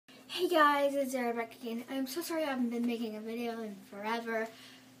Hey guys, it's Zara back again. I'm so sorry I haven't been making a video in forever,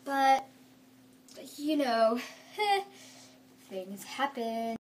 but you know, things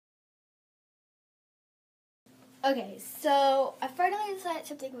happen. Okay, so I finally decided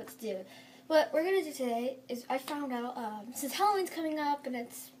something what to do. What we're gonna do today is I found out since Halloween's coming up and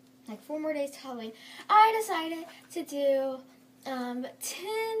it's like 4 more days to Halloween, I decided to do 10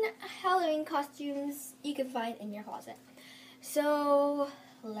 Halloween costumes you can find in your closet. So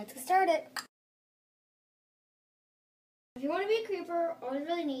let's get started. If you want to be a creeper, all you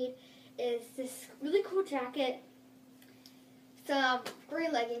really need is this really cool jacket, some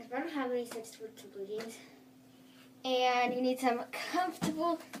green leggings, but I don't have any such blue jeans, and you need some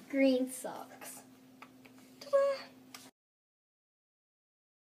comfortable green socks. Ta-da!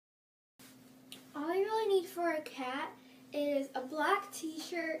 All you really need for a cat is a black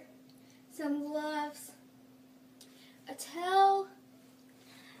t-shirt, some gloves, a tail,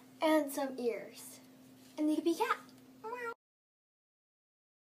 and some ears. And they could be a cat.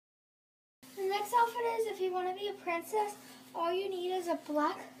 The next outfit is, if you want to be a princess, all you need is a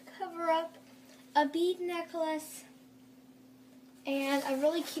black cover-up, a bead necklace, and a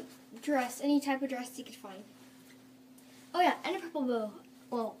really cute dress, any type of dress you could find. Oh yeah, and a purple bow.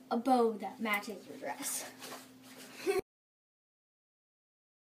 Well, a bow that matches your dress.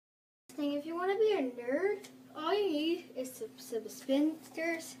 If you want to be a nerd, all you need is some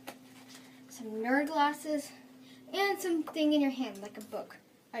spinsters, some nerd glasses, and something in your hand, like a book.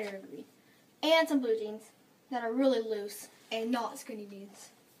 I don't agree. And some blue jeans that are really loose and not skinny jeans.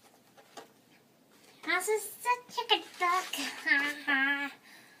 This is such a good book.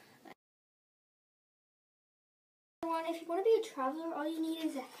 If you want to be a traveler, all you need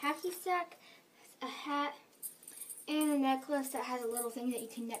is a hacky sack, a hat, and a necklace that has a little thing that you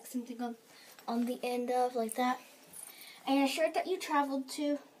can neck something on the end of, like that. And a shirt that you traveled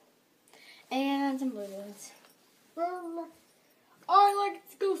to, and some blue jeans. I like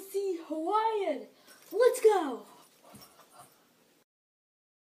to go see Hawaiian. Let's go.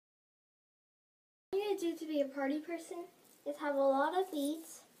 What you need to do to be a party person is have a lot of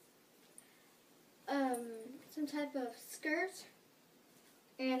beads, some type of skirt,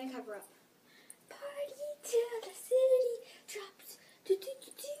 and a cover-up. Party till the city drops. Do do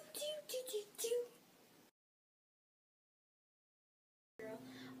do do do do do.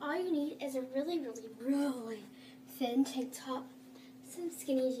 All you need is a really thin tank top, some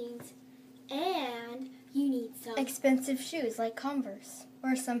skinny jeans, and you need some expensive shoes like Converse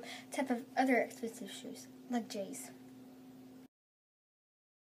or some type of other expensive shoes like J's.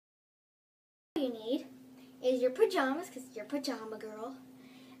 All you need is your pajamas, because you're a pajama girl,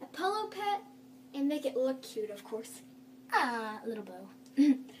 a pillow pet, and make it look cute, of course. A little bow.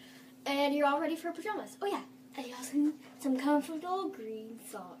 And you're all ready for pajamas. Oh yeah, and you also need some comfortable green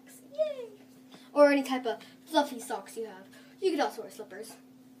socks. Yay! Or any type of fluffy socks you have. You could also wear slippers.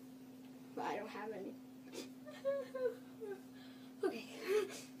 But I don't have any. Okay.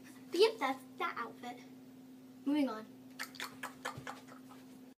 But yep, that's that outfit. Moving on.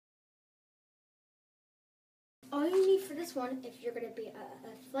 All you need for this one, if you're going to be an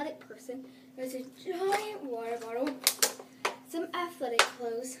athletic person, is a giant water bottle, some athletic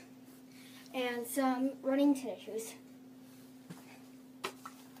clothes, and some running tennis shoes.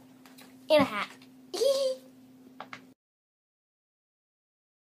 And a hat.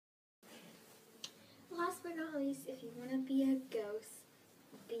 Last but not least, if you want to be a ghost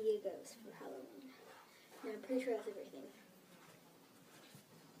for Halloween. And I'm pretty sure that's everything.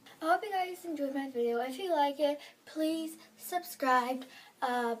 I hope you guys enjoyed my video. If you like it, please subscribe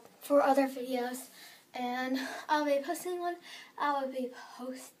for other videos. And I'll be posting one. I will be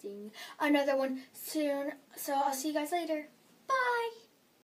posting another one soon. So I'll see you guys later. Bye!